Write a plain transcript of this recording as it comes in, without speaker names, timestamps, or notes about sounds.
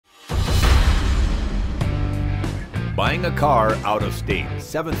Buying a car out of state.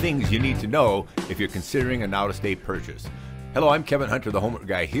 7 things you need to know if you're considering an out-of-state purchase. Hello, I'm Kevin Hunter, the Homework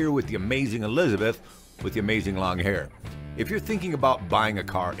Guy, here with the amazing Elizabeth with the amazing long hair. If you're thinking about buying a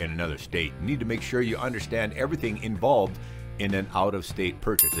car in another state, you need to make sure you understand everything involved in an out-of-state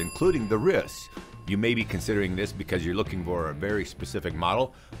purchase, including the risks. You may be considering this because you're looking for a very specific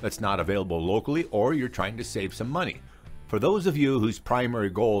model that's not available locally, or you're trying to save some money. For those of you whose primary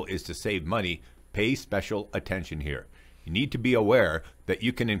goal is to save money, pay special attention here. You need to be aware that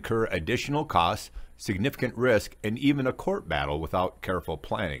you can incur additional costs, significant risk, and even a court battle without careful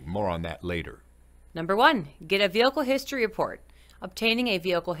planning. More on that later. Number 1, get a vehicle history report. Obtaining a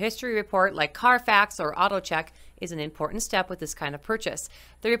vehicle history report like Carfax or AutoCheck is an important step with this kind of purchase.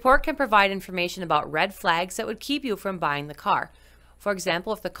 The report can provide information about red flags that would keep you from buying the car. For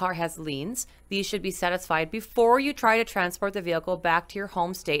example, if the car has liens, these should be satisfied before you try to transport the vehicle back to your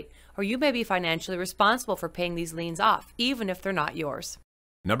home state, or you may be financially responsible for paying these liens off, even if they're not yours.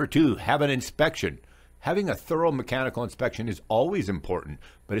 Number 2, have an inspection. Having a thorough mechanical inspection is always important,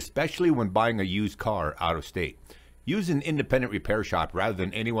 but especially when buying a used car out of state. Use an independent repair shop rather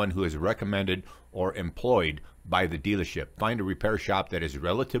than anyone who is recommended or employed by the dealership. Find a repair shop that is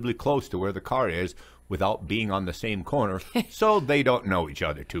relatively close to where the car is without being on the same corner so they don't know each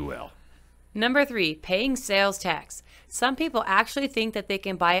other too well. Number 3, paying sales tax. Some people actually think that they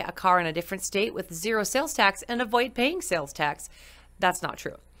can buy a car in a different state with zero sales tax and avoid paying sales tax. That's not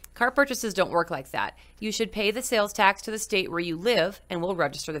true. Car purchases don't work like that. You should pay the sales tax to the state where you live and will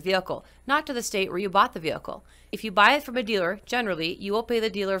register the vehicle, not to the state where you bought the vehicle. If you buy it from a dealer, generally, you will pay the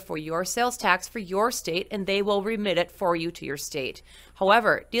dealer for your sales tax for your state and they will remit it for you to your state.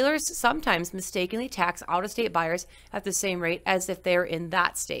 However, dealers sometimes mistakenly tax out-of-state buyers at the same rate as if they're in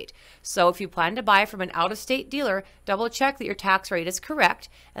that state. So if you plan to buy from an out-of-state dealer, double check that your tax rate is correct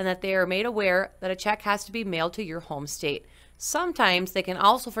and that they are made aware that a check has to be mailed to your home state. Sometimes they can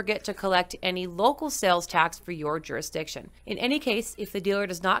also forget to collect any local sales tax for your jurisdiction. In any case, if the dealer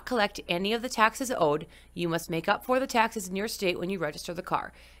does not collect any of the taxes owed, you must make up for the taxes in your state when you register the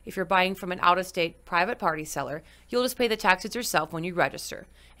car. If you're buying from an out-of-state private party seller, you'll just pay the taxes yourself when you register.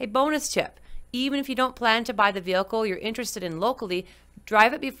 A bonus tip: even if you don't plan to buy the vehicle you're interested in locally,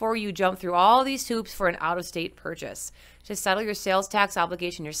 drive it before you jump through all these hoops for an out-of-state purchase. To settle your sales tax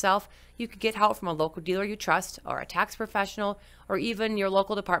obligation yourself, you could get help from a local dealer you trust, or a tax professional, or even your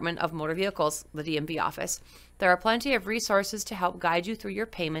local Department of Motor Vehicles, the DMV office. There are plenty of resources to help guide you through your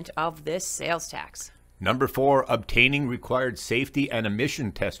payment of this sales tax. Number 4, obtaining required safety and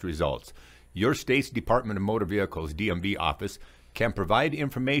emission test results. Your state's Department of Motor Vehicles, DMV office, can provide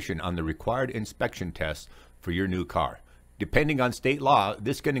information on the required inspection tests for your new car. Depending on state law,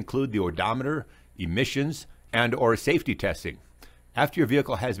 this can include the odometer, emissions, and/or safety testing. After your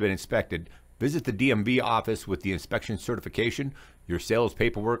vehicle has been inspected, visit the DMV office with the inspection certification, your sales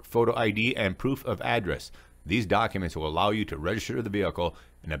paperwork, photo ID, and proof of address. These documents will allow you to register the vehicle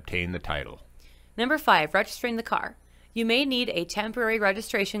and obtain the title. Number 5, registering the car. You may need a temporary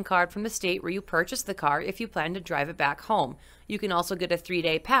registration card from the state where you purchased the car if you plan to drive it back home. You can also get a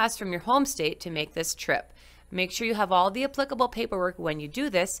 3-day pass from your home state to make this trip. Make sure you have all the applicable paperwork when you do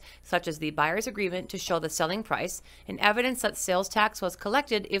this, such as the buyer's agreement to show the selling price and evidence that sales tax was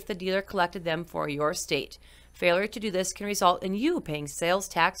collected if the dealer collected them for your state. Failure to do this can result in you paying sales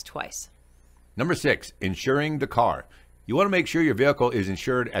tax twice. Number 6, insuring the car. You want to make sure your vehicle is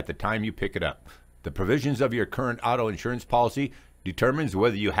insured at the time you pick it up. The provisions of your current auto insurance policy determines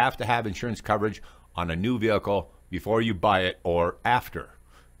whether you have to have insurance coverage on a new vehicle before you buy it or after.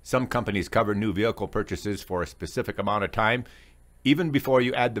 Some companies cover new vehicle purchases for a specific amount of time, even before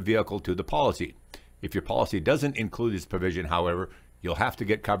you add the vehicle to the policy. If your policy doesn't include this provision, however, you'll have to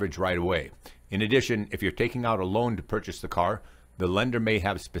get coverage right away. In addition, if you're taking out a loan to purchase the car, the lender may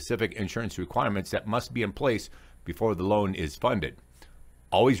have specific insurance requirements that must be in place before the loan is funded.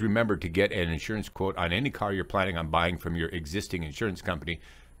 Always remember to get an insurance quote on any car you're planning on buying from your existing insurance company.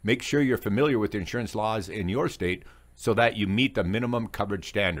 Make sure you're familiar with the insurance laws in your state so that you meet the minimum coverage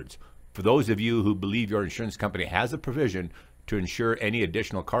standards. For those of you who believe your insurance company has a provision to insure any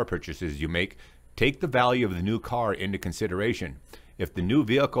additional car purchases you make, take the value of the new car into consideration. If the new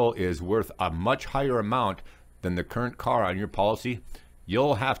vehicle is worth a much higher amount than the current car on your policy,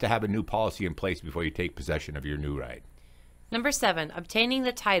 you'll have to have a new policy in place before you take possession of your new ride. Number 7, obtaining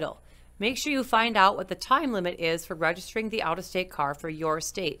the title. Make sure you find out what the time limit is for registering the out-of-state car for your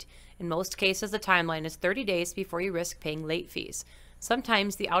state. In most cases, the timeline is 30 days before you risk paying late fees.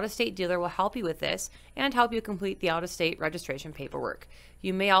 Sometimes the out-of-state dealer will help you with this and help you complete the out-of-state registration paperwork.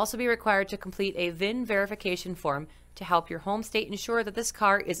 You may also be required to complete a VIN verification form to help your home state ensure that this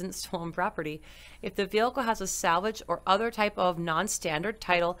car isn't stolen property. If the vehicle has a salvage or other type of non-standard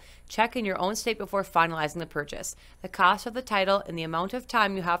title, check in your own state before finalizing the purchase. The cost of the title and the amount of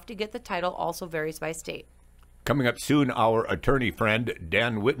time you have to get the title also varies by state. Coming up soon, our attorney friend,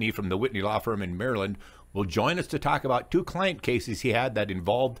 Dan Whitney from the Whitney Law Firm in Maryland, will join us to talk about 2 client cases he had that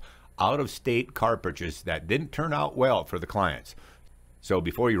involved out-of-state car purchase that didn't turn out well for the clients. So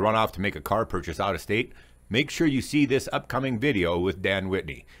before you run off to make a car purchase out of state, make sure you see this upcoming video with Dan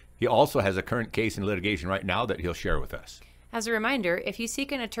Whitney. He also has a current case in litigation right now that he'll share with us. As a reminder, if you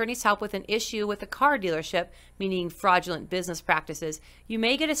seek an attorney's help with an issue with a car dealership, meaning fraudulent business practices, you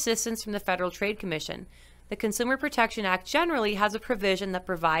may get assistance from the Federal Trade Commission. The Consumer Protection Act generally has a provision that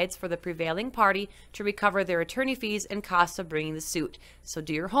provides for the prevailing party to recover their attorney fees and costs of bringing the suit. So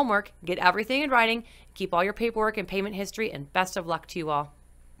do your homework, get everything in writing, keep all your paperwork and payment history, and best of luck to you all.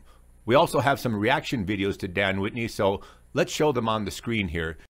 We also have some reaction videos to Dan Whitney, so let's show them on the screen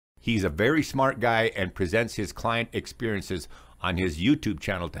here. He's a very smart guy and presents his client experiences on his YouTube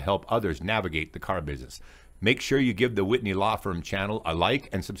channel to help others navigate the car business. Make sure you give the Whitney Law Firm channel a like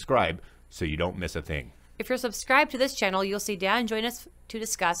and subscribe so you don't miss a thing. If you're subscribed to this channel, you'll see Dan join us to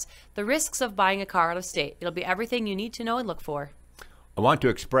discuss the risks of buying a car out of state. It'll be everything you need to know and look for. I want to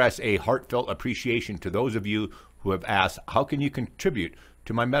express a heartfelt appreciation to those of you who have asked, how can you contribute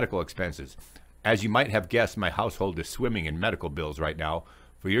to my medical expenses? As you might have guessed, my household is swimming in medical bills right now.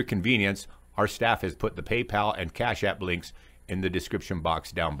 For your convenience, our staff has put the PayPal and Cash App links in the description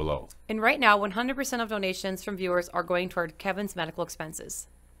box down below. And right now, 100% of donations from viewers are going toward Kevin's medical expenses.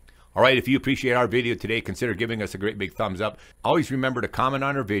 All right, if you appreciate our video today, consider giving us a great big thumbs up. Always remember to comment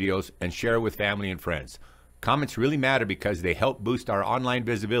on our videos and share with family and friends. Comments really matter because they help boost our online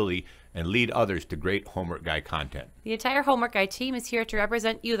visibility and lead others to great Homework Guy content. The entire Homework Guy team is here to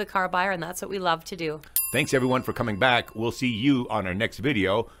represent you, the car buyer, and that's what we love to do. Thanks everyone for coming back. We'll see you on our next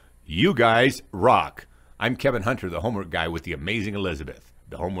video. You guys rock. I'm Kevin Hunter, the Homework Guy with the amazing Elizabeth,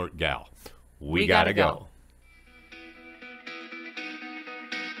 the Homework Gal. We gotta go.